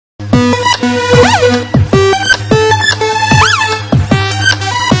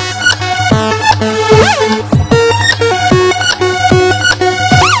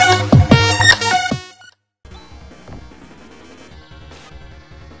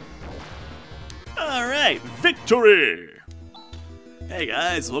Alright, victory! Hey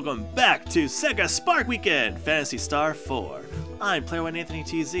guys, welcome back to Sega Spark Weekend, Phantasy Star IV. I'm player one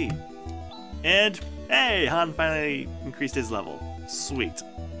AnthonyTZ. And, hey, Han finally increased his level. Sweet.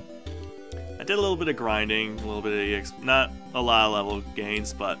 I did a little bit of grinding, a little bit of EX, not a lot of level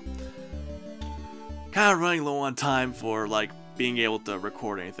gains, but kind of running low on time for, like, being able to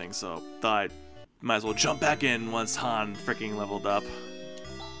record anything, so thought I might as well jump back in once Han freaking leveled up.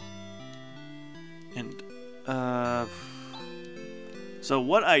 And, so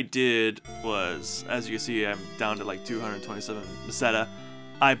what I did was, as you see, I'm down to like 227 Zeta.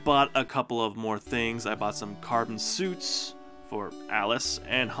 I bought a couple of more things. I bought some carbon suits for Alice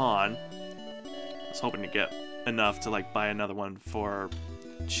and Han. I was hoping to get enough to like buy another one for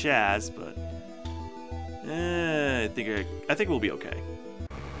Chaz, but I think we'll be okay.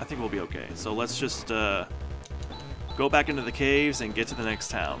 I think we'll be okay. So let's just go back into the caves and get to the next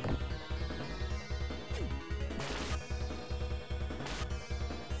town.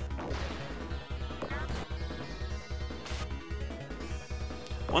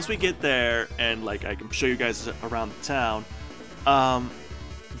 Once we get there and like I can show you guys around the town,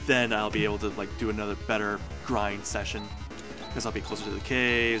 then I'll be able to like do another better grind session because I'll be closer to the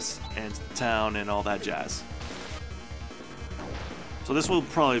caves and to the town and all that jazz. So this will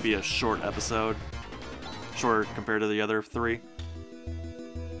probably be a short episode, shorter compared to the other three.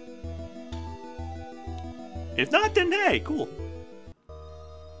 If not, then hey, cool.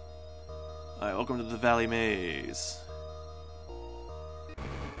 Alright, welcome to the Valley Maze.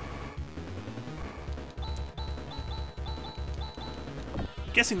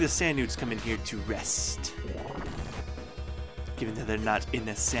 Guessing the sand newts come in here to rest, given that they're not in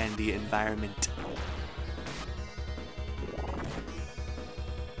a sandy environment.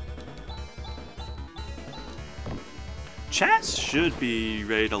 Chaz should be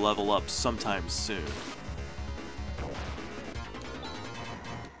ready to level up sometime soon.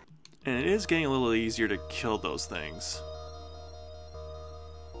 And it is getting a little easier to kill those things.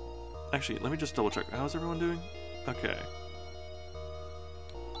 Actually, let me just double check. How's everyone doing? Okay.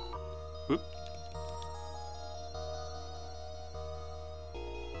 Oop.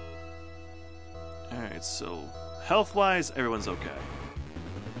 Alright, so health-wise, everyone's okay.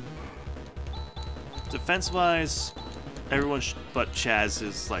 Defense-wise, everyone but Chaz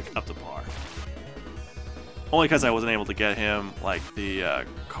is like up to par. Only because I wasn't able to get him like the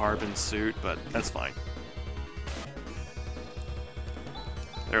carbon suit, but that's fine.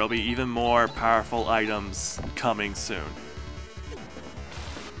 There will be even more powerful items coming soon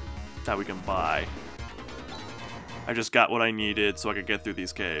that we can buy. I just got what I needed so I could get through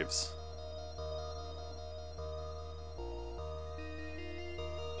these caves.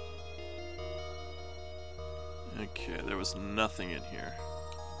 Okay, there was nothing in here.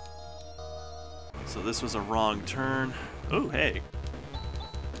 So this was a wrong turn. Oh, hey.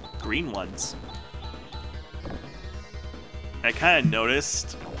 Green ones. I kind of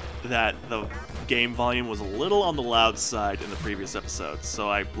noticed that the game volume was a little on the loud side in the previous episode, so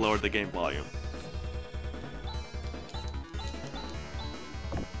I lowered the game volume.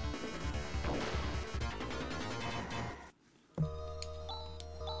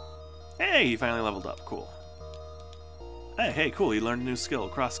 Hey, he finally leveled up. Cool. Hey, cool, he learned a new skill,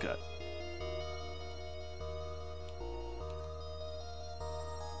 crosscut.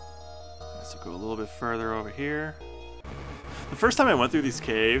 So go a little bit further over here. The first time I went through these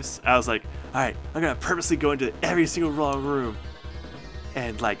caves, I was like, alright, I'm gonna purposely go into every single wrong room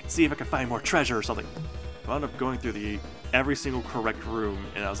and like see if I can find more treasure or something. I wound up going through every single correct room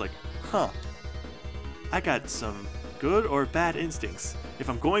and I was like, huh, I got some good or bad instincts. If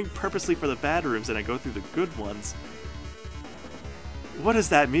I'm going purposely for the bad rooms and I go through the good ones, what does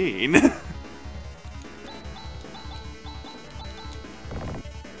that mean?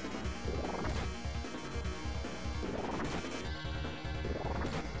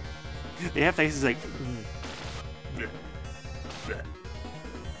 They have faces like...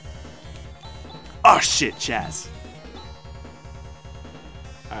 Oh shit, Chaz.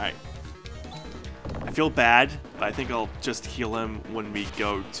 Alright. I feel bad, but I think I'll just heal him when we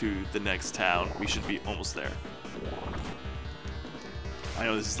go to the next town. We should be almost there. I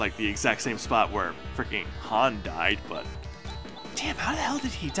know this is like the exact same spot where freaking Han died, but... Damn, how the hell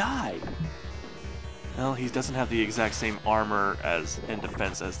did he die? Well, he doesn't have the exact same armor and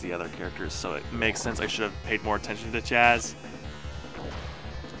defense as the other characters, so it makes sense I should have paid more attention to Chaz.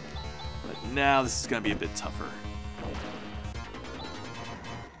 But now this is going to be a bit tougher.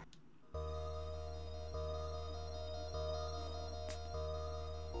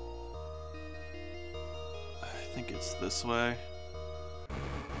 I think it's this way.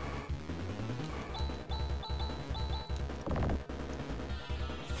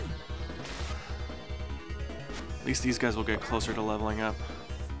 least these guys will get closer to leveling up.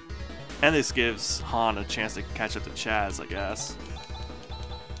 And this gives Han a chance to catch up to Chaz, I guess.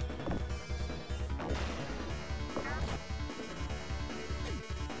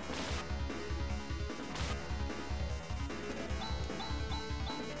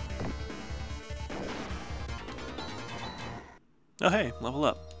 Oh hey, level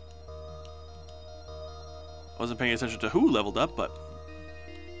up. Wasn't paying attention to who leveled up, but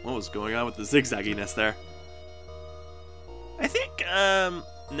what was going on with the zigzagginess there? I think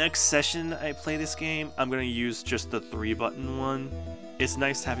next session I play this game, I'm gonna use just the 3-button one. It's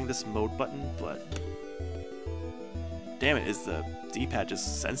nice having this mode button, but damn it, is the D-pad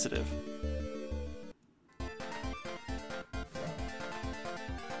just sensitive?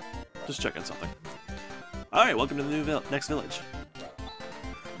 Just checking something. Alright, welcome to the new next village.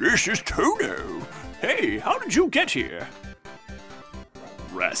 This is Tono. Hey, how did you get here?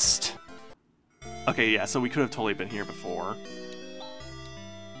 Rest. Okay, yeah, so we could have totally been here before.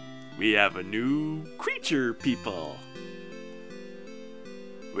 We have a new creature, people.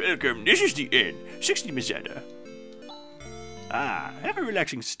 Welcome, this is the inn. 60 Meseta. Ah, have a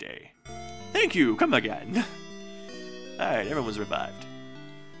relaxing stay. Thank you, come again. Alright, everyone's revived.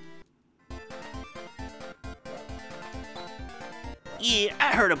 Yeah,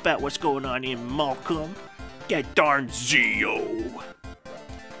 I heard about what's going on in Malcolm. That darn Zio.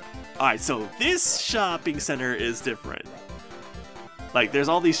 Alright, so this shopping center is different. Like, there's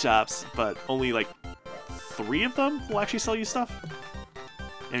all these shops, but only like 3 of them will actually sell you stuff.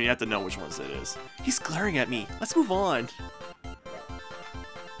 And you have to know which ones it is. He's glaring at me. Let's move on.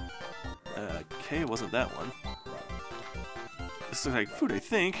 Okay, it wasn't that one. This looks like food, I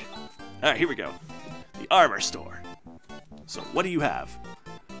think. Alright, here we go. The armor store. So what do you have?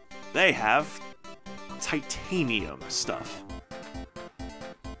 They have titanium stuff.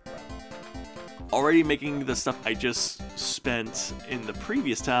 Already making the stuff I just spent in the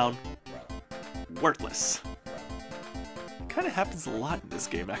previous town worthless. Kind of happens a lot in this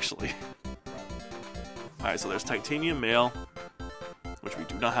game, actually. Alright, so there's titanium mail, which we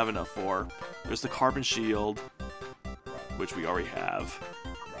do not have enough for. There's the carbon shield, which we already have.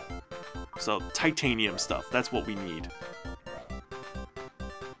 So titanium stuff, that's what we need.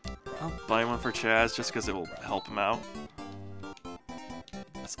 I'll buy one for Chaz just because it will help him out.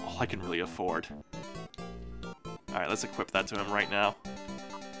 That's all I can really afford. Alright, let's equip that to him right now.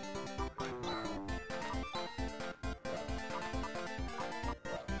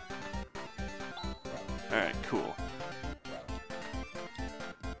 Alright, cool.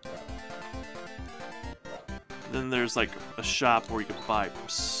 Then there's like a shop where you can buy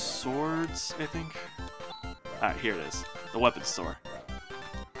swords, I think. Alright, here it is. The weapons store.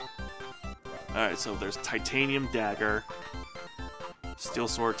 Alright, so there's titanium dagger, steel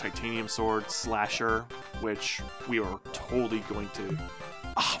sword, titanium sword, slasher, which we are totally going to...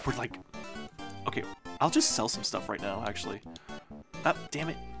 Ah, we're like... Okay, I'll just sell some stuff right now, actually. Ah, damn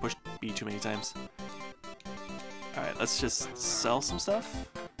it. Pushed B too many times. Alright, let's just sell some stuff,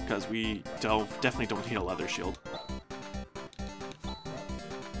 because we definitely don't need a leather shield.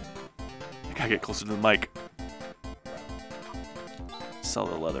 I gotta get closer to the mic. Sell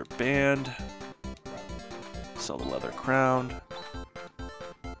the leather band. Sell the leather crown.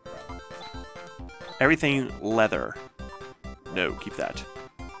 Everything leather. No, keep that.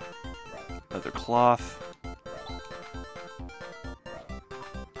 Leather cloth.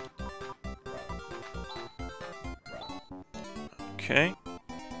 Okay.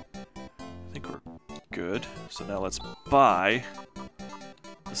 I think we're good. So now let's buy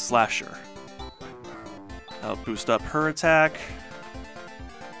the slasher. That'll boost up her attack.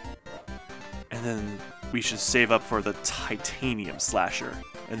 And then we should save up for the titanium slasher.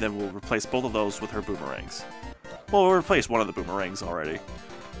 And then we'll replace both of those with her boomerangs. Well, we'll replace one of the boomerangs already.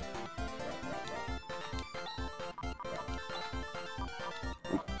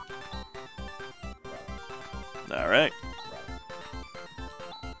 Alright.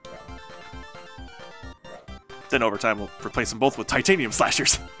 Then over time we'll replace them both with titanium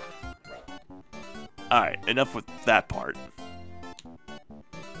slashers. Alright, enough with that part.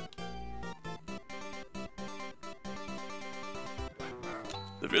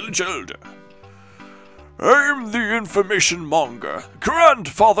 The village elder. I'm the information monger,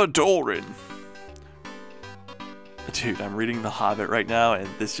 Grandfather Doran. Dude, I'm reading The Hobbit right now, and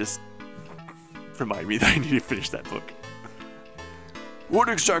this just reminded me that I need to finish that book. What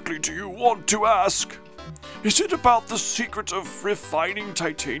exactly do you want to ask? Is it about the secret of refining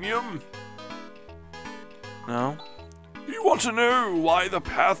titanium? No? You want to know why the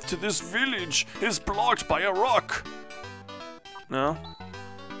path to this village is blocked by a rock? No?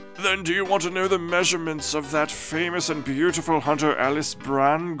 Then do you want to know the measurements of that famous and beautiful hunter Alice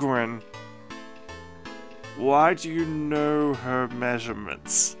Brangwyn? Why do you know her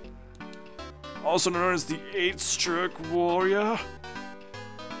measurements? Also known as the 8-stroke warrior?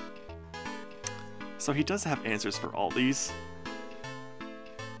 So he does have answers for all these.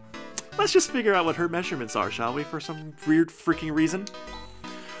 Let's just figure out what her measurements are, shall we, for some weird freaking reason?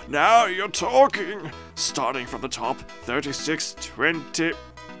 Now you're talking! Starting from the top, 36, 20...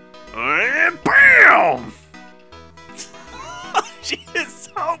 BAM! She is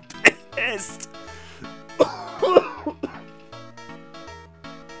so pissed!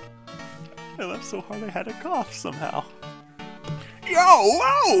 I laughed so hard I had a cough somehow. Yo,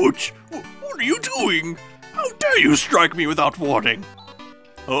 ouch! What are you doing? How dare you strike me without warning?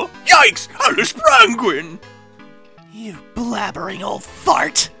 Huh? Yikes! Alice Brangwyn! You blabbering old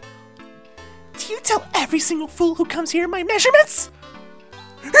fart! Do you tell every single fool who comes here my measurements?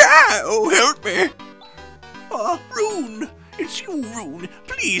 Oh, help me! Rune! It's you, Rune!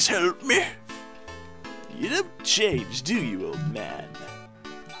 Please help me! You don't change, do you, old man?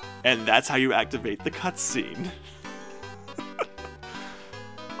 And that's how you activate the cutscene.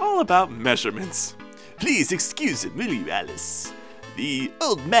 All about measurements. Please excuse him, will you, Alice? The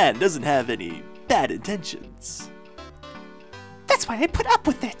old man doesn't have any bad intentions. That's why I put up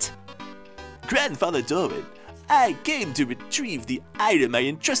with it. Grandfather Doran, I came to retrieve the item I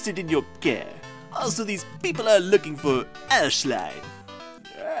entrusted in your care. Also, these people are looking for Ashline.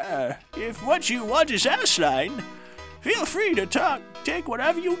 If what you want is Ashline, feel free to take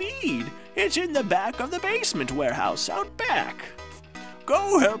whatever you need. It's in the back of the basement warehouse out back.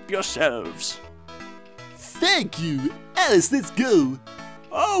 Go help yourselves. Thank you. Alice, let's go.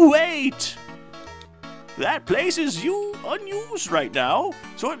 Oh, wait! That place is unused right now,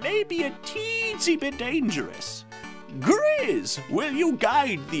 so it may be a teensy bit dangerous. Grizz, will you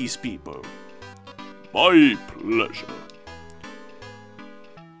guide these people? My pleasure.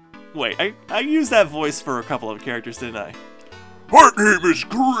 Wait, I used that voice for a couple of characters, didn't I? My name is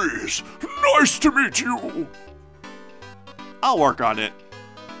Grizz. Nice to meet you. I'll work on it.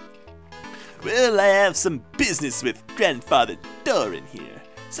 Well, I have some business with Grandfather Doran here,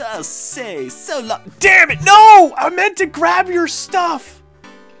 so I'll say so long. Damn it, no! I meant to grab your stuff!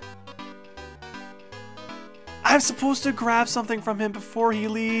 I'm supposed to grab something from him before he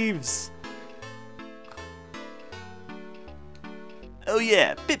leaves. Oh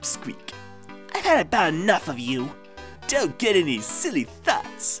yeah, Pipsqueak. I've had about enough of you. Don't get any silly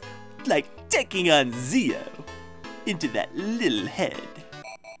thoughts, like taking on Zio into that little head.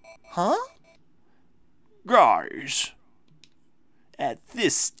 Huh? Guys. At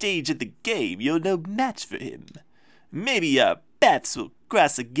this stage of the game, you're no match for him. Maybe our paths will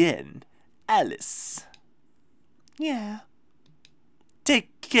cross again, Alice. Yeah.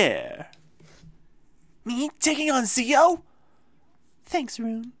 Take care. Me taking on Zio? Thanks,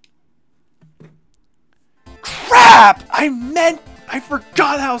 Rune. Crap! I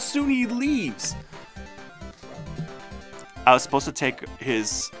forgot how soon he leaves. I was supposed to take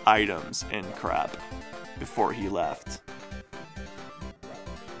his items and crap before he left.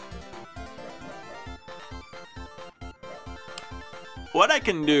 What I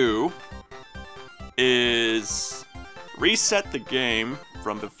can do is reset the game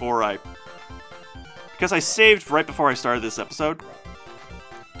from before because I saved right before I started this episode.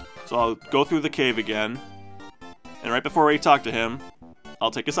 So I'll go through the cave again, and right before I talk to him,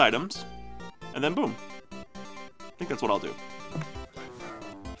 I'll take his items, and then boom. I think that's what I'll do.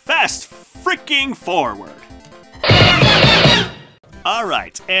 Fast freaking forward!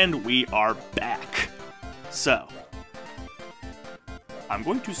 Alright, and we are back. So, I'm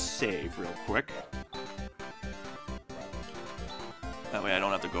going to save real quick. That way I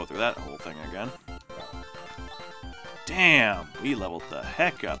don't have to go through that whole thing again. Damn, we leveled the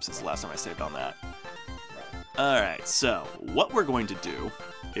heck up since the last time I saved on that. Alright, so what we're going to do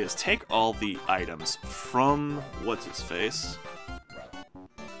is take all the items from what's-his-face.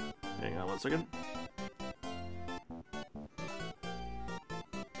 Hang on one second.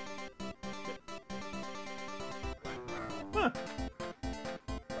 Huh.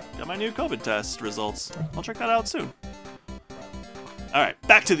 Got my new COVID test results. I'll check that out soon. Alright,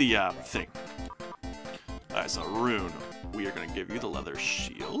 back to the thing. Alright, so Rune, we are going to give you the leather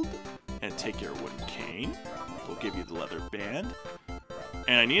shield and take your wooden cane. We'll give you the leather band.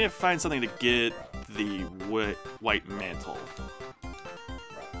 And I need to find something to get the white mantle.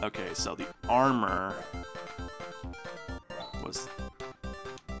 Okay, so the armor was...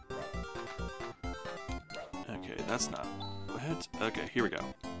 Okay, that's not... What? Okay, here we go.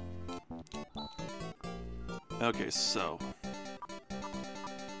 Okay, so...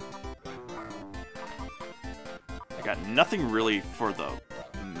 got nothing really for the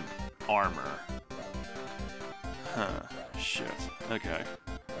armor. Huh. Shit. Okay.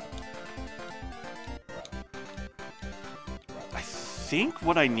 I think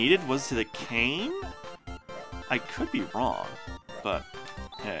what I needed was the cane? I could be wrong, but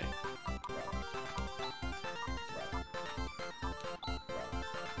hey.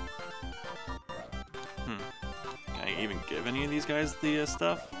 Can I even give any of these guys the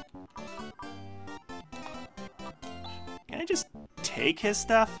stuff? Can I just take his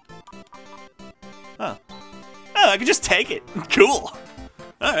stuff? Huh. Oh, I can just take it. Cool.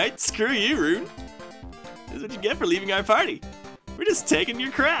 Alright, screw you, Rune. This is what you get for leaving our party. We're just taking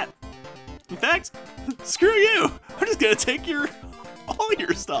your crap. In fact, screw you. I'm just gonna take all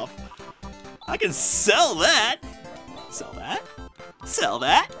your stuff. I can sell that. Sell that? Sell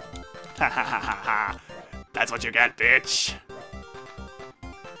that? Ha ha ha ha ha. That's what you get, bitch.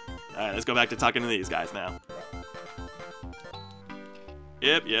 Alright, let's go back to talking to these guys now.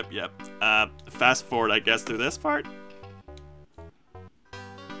 Yep. Fast forward, I guess, through this part?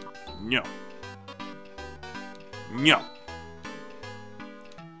 No. No.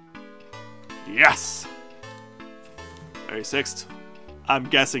 Yes! 36. I'm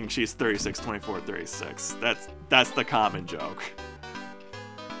guessing she's 36, 24, 36. That's the common joke.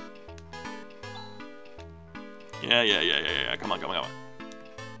 Yeah. Come on.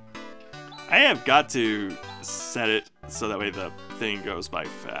 I have got to set it so that way the thing goes by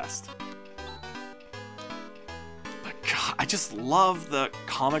fast. But God, I just love the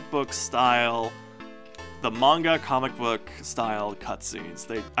comic book style, the manga comic book style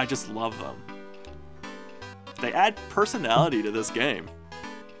cutscenes. I just love them. They add personality to this game.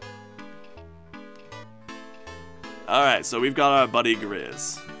 Alright, so we've got our buddy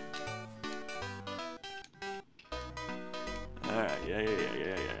Grizz. Alright, yeah.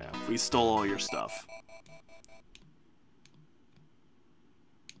 We stole all your stuff.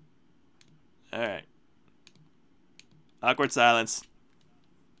 Alright. Awkward silence.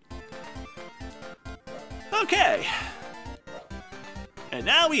 Okay. And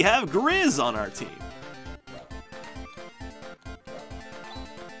now we have Grizz on our team.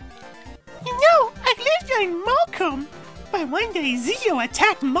 You know, I lived on Malcolm, but one day Zio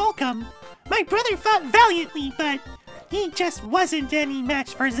attacked Malcolm. My brother fought valiantly, but he just wasn't any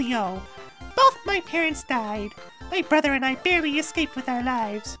match for Zio. Both my parents died. My brother and I barely escaped with our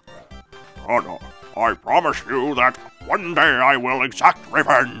lives. Oh, I promise you that one day I will exact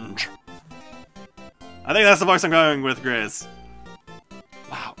revenge. I think that's the voice I'm going with, Grizz.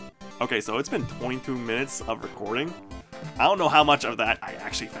 Wow. Okay, so it's been 22 minutes of recording. I don't know how much of that I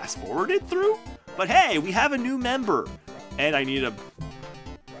actually fast-forwarded through, but hey, we have a new member. And I need to...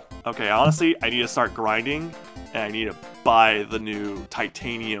 Okay, honestly, I need to start grinding, and I need to buy the new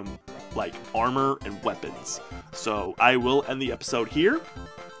titanium, armor and weapons. So I will end the episode here.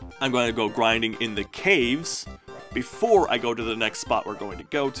 I'm going to go grinding in the caves before I go to the next spot we're going to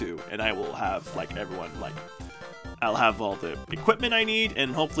go to, and I will have, everyone, I'll have all the equipment I need,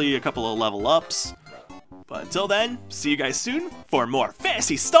 and hopefully a couple of level ups. But until then, see you guys soon for more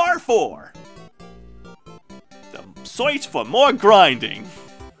Phantasy Star 4! The search for more grinding!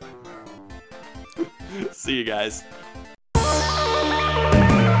 See you guys.